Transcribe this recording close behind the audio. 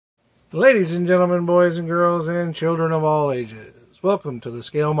Ladies and gentlemen, boys and girls, and children of all ages, welcome to the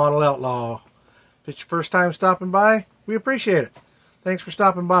Scale Model Outlaw. If it's your first time stopping by, we appreciate it. Thanks for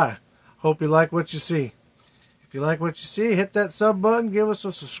stopping by. Hope you like what you see. If you like what you see, hit that sub button, give us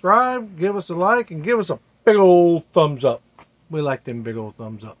a subscribe, give us a like, and give us a big old thumbs up. We like them big old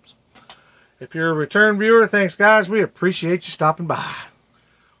thumbs ups. If you're a return viewer, thanks guys, we appreciate you stopping by.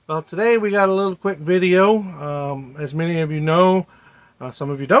 Well, today we got a little quick video. As many of you know, some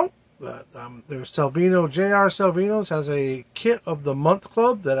of you don't. There's Salvino, JR Salvinos has a Kit of the Month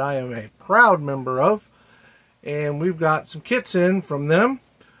club that I am a proud member of, and we've got some kits in from them.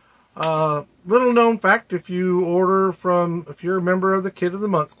 Little known fact, if you're a member of the Kit of the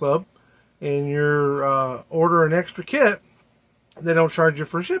Month club and you order an extra kit, they don't charge you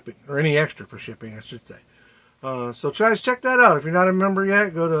for shipping, or any extra for shipping, I should say. So guys, check that out. If you're not a member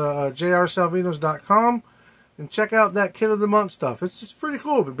yet, go to jrsalvinos.com. and check out that Kit of the Month stuff. It's pretty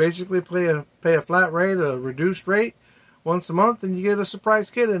cool. We basically pay a flat rate, a reduced rate once a month, and you get a surprise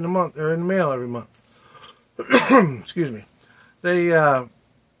kit in the month or in the mail every month. Excuse me. They have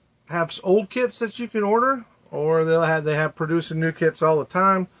old kits that you can order, or they have producing new kits all the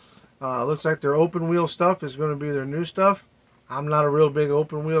time. Looks like their open wheel stuff is going to be their new stuff. I'm not a real big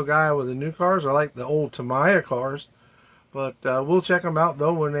open wheel guy with the new cars. I like the old Tamiya cars, but we'll check them out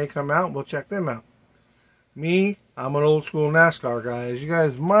though when they come out. We'll check them out. Me, I'm an old school NASCAR guy. As you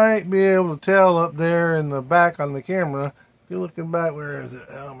guys might be able to tell up there in the back on the camera. If you're looking back, where is it?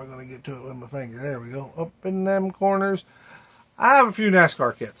 How am I going to get to it with my finger? There we go. Up in them corners. I have a few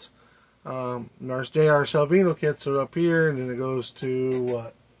NASCAR kits. There's JR Salvino kits are up here, and then it goes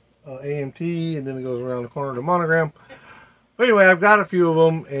to AMT, and then it goes around the corner to Monogram. But anyway, I've got a few of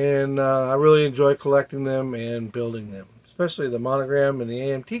them, and I really enjoy collecting them and building them. Especially the Monogram and the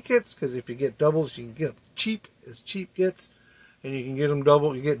AMT kits, because if you get doubles, you can get them cheap as cheap gets, and you can get them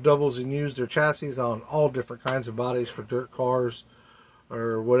double. You get doubles and use their chassis on all different kinds of bodies for dirt cars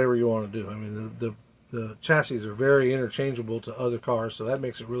or whatever you want to do. I mean, the chassis are very interchangeable to other cars, so that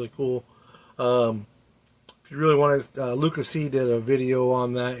makes it really cool. If you really want to, Lucas C did a video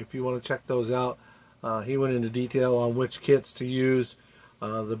on that. If you want to check those out, he went into detail on which kits to use.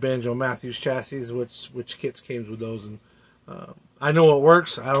 The Banjo Matthews chassis, which kits came with those, and I know it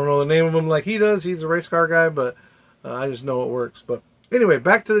works. I don't know the name of them like he does. He's a race car guy, but I just know it works. But anyway,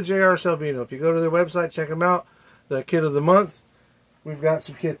 back to the JR Salvino. If you go to their website, check them out. The Kit of the Month, we've got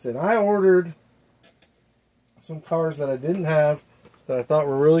some kits in. I ordered some cars that I didn't have that I thought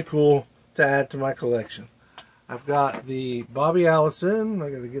were really cool to add to my collection. I've got the Bobby Allison.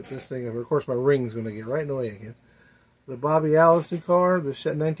 I got to get this thing. Of course, my ring's going to get right in the way again. The Bobby Allison car, the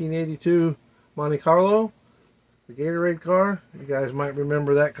 1982 Monte Carlo. The Gatorade car. You guys might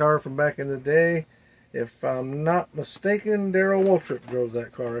remember that car from back in the day. If I'm not mistaken, Darrell Waltrip drove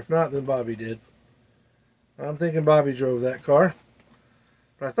that car. If not, then Bobby did. I'm thinking Bobby drove that car.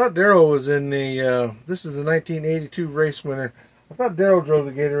 But I thought Darrell was in the, this is the 1982 race winner. I thought Darrell drove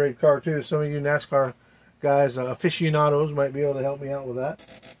the Gatorade car too. Some of you NASCAR guys, aficionados, might be able to help me out with that.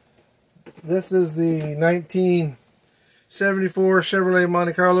 This is the 1974 Chevrolet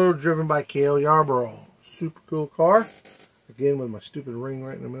Monte Carlo driven by Cale Yarborough. Super cool car. Again, with my stupid ring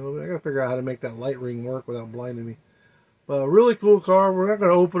right in the middle of it. I gotta figure out how to make that light ring work without blinding me. But a really cool car. We're not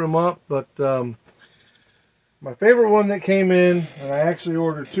gonna open them up, but my favorite one that came in, and I actually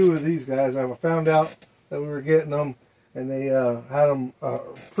ordered two of these guys. I found out that we were getting them, and they had them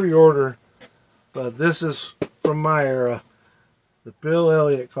pre-order. But this is from my era, the Bill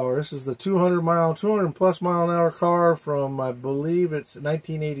Elliott car. This is the 200 plus mile an hour car from, I believe it's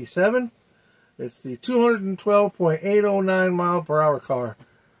 1987. It's the 212.809 mile per hour car.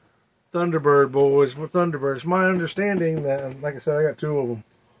 Thunderbird, boys, with Thunderbird. It's my understanding that, like I said, I got two of them.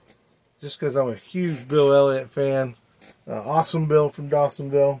 Just because I'm a huge Bill Elliott fan. Awesome Bill from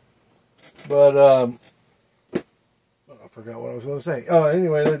Dawsonville. But, I forgot what I was going to say. Oh,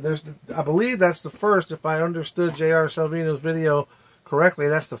 anyway, I believe that's the first, if I understood JR Salvino's video correctly,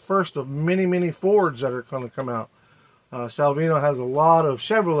 that's the first of many, many Fords that are going to come out. Salvino has a lot of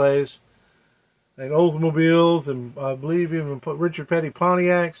Chevrolets and Oldsmobiles, and I believe even put Richard Petty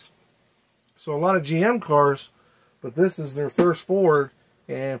Pontiacs. So a lot of GM cars, but this is their first Ford,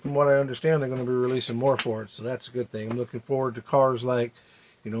 and from what I understand, they're going to be releasing more Fords, so that's a good thing. I'm looking forward to cars like,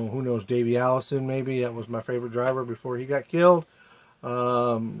 you know, who knows, Davey Allison maybe. That was my favorite driver before he got killed.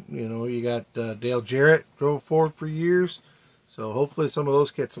 You know, you got Dale Jarrett, drove Ford for years, so hopefully some of those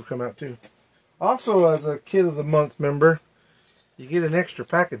kits will come out too. Also, as a Kit of the Month member, you get an extra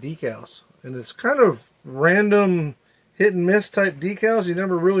pack of decals. And it's kind of random hit and miss type decals. You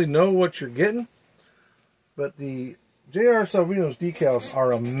never really know what you're getting. But the J.R. Salvino's decals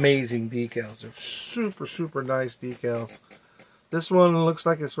are amazing decals. They're super, super nice decals. This one looks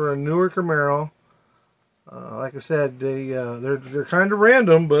like it's for a newer Camaro. Like I said, they're kind of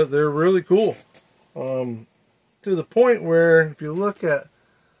random, but they're really cool. To the point where, if you look at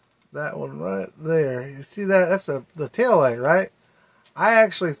that one right there, you see that? That's the tail light, right? I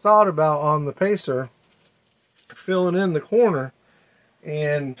actually thought about on the Pacer filling in the corner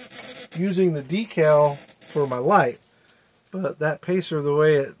and using the decal for my light. But that Pacer, the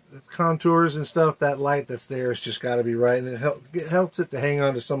way it contours and stuff, that light that's there has just got to be right, and it helps it to hang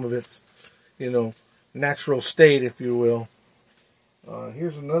on to some of its, natural state, if you will.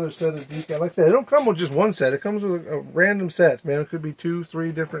 Here's another set of decals. Like I said, it don't come with just one set. It comes with a random sets, man. It could be 2,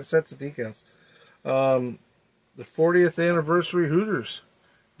 3 different sets of decals. The 40th anniversary Hooters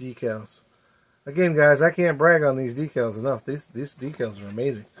decals. Again, guys, I can't brag on these decals enough. These decals are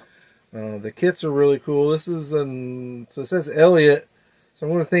amazing. The kits are really cool. This is so it says Elliott. So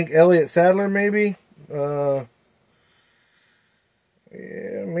I'm going to think Elliott Sadler, maybe. Yeah,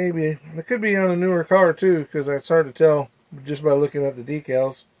 maybe. It could be on a newer car, too, because it's hard to tell just by looking at the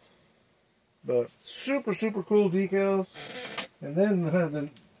decals. But super, super cool decals. And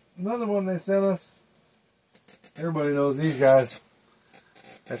then another one they sent us. Everybody knows these guys.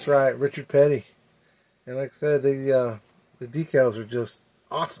 That's right, Richard Petty. And like I said, the decals are just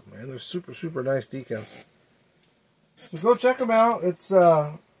awesome, man. They're super, super nice decals. So go check them out. It's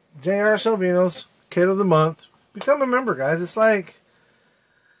J.R. Salvino's Kit of the Month. Become a member, guys. It's like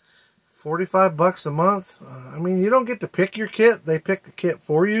 $45 a month. I mean, you don't get to pick your kit. They pick the kit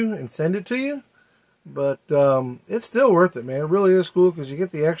for you and send it to you. But it's still worth it, man. It really is cool because you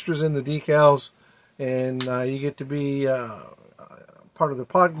get the extras in the decals, and you get to be part of the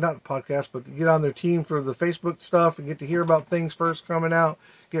not the podcast, but get on their team for the Facebook stuff and get to hear about things first coming out,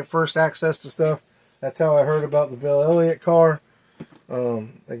 get first access to stuff. That's how I heard about the Bill Elliott car.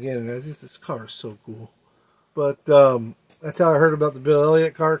 Again, this car is so cool. But that's how I heard about the Bill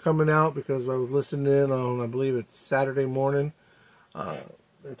Elliott car coming out, because I was listening in on, I believe it's Saturday morning.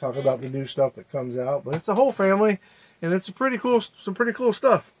 They're talking about the new stuff that comes out, but it's a whole family, and it's some pretty cool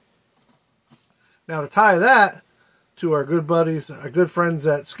stuff. Now to tie that to our good buddies, our good friends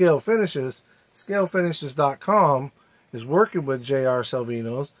at Scale Finishes, ScaleFinishes.com is working with J.R.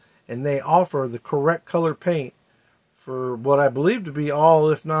 Salvino's, and they offer the correct color paint for what I believe to be all,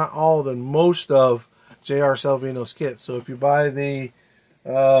 if not all, then most of J.R. Salvino's kits. So if you buy the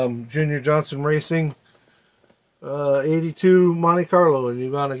Junior Johnson Racing 82 Monte Carlo, and you're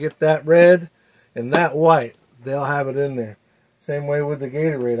going to get that red and that white, they'll have it in there. Same way with the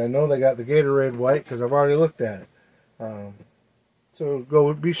Gatorade. I know they got the Gatorade white because I've already looked at it.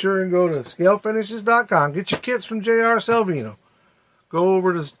 So be sure and go to ScaleFinishes.com. Get your kits from J.R. Salvino. Go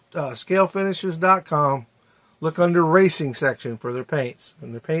over to ScaleFinishes.com. Look under Racing section for their paints.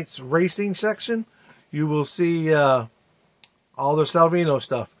 In the paints Racing section, you will see all their Salvino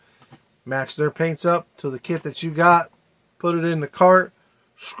stuff. Match their paints up to the kit that you got. Put it in the cart.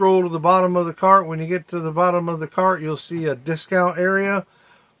 Scroll to the bottom of the cart. When you get to the bottom of the cart, you'll see a discount area.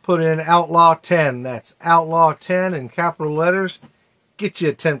 Put in Outlaw 10. That's Outlaw 10 in capital letters. Get you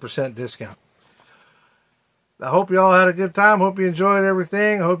a 10% discount. I hope you all had a good time. Hope you enjoyed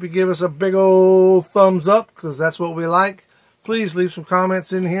everything. I hope you give us a big old thumbs up, because that's what we like. Please leave some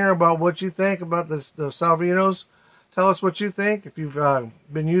comments in here about what you think about the Salvinos. Tell us what you think. If you've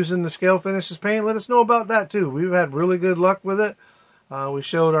been using the Scale Finishes paint, let us know about that too. We've had really good luck with it. We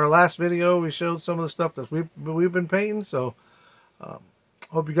showed our last video. We showed some of the stuff that we've been painting. So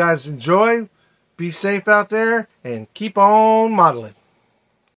hope you guys enjoy. Be safe out there and keep on modeling.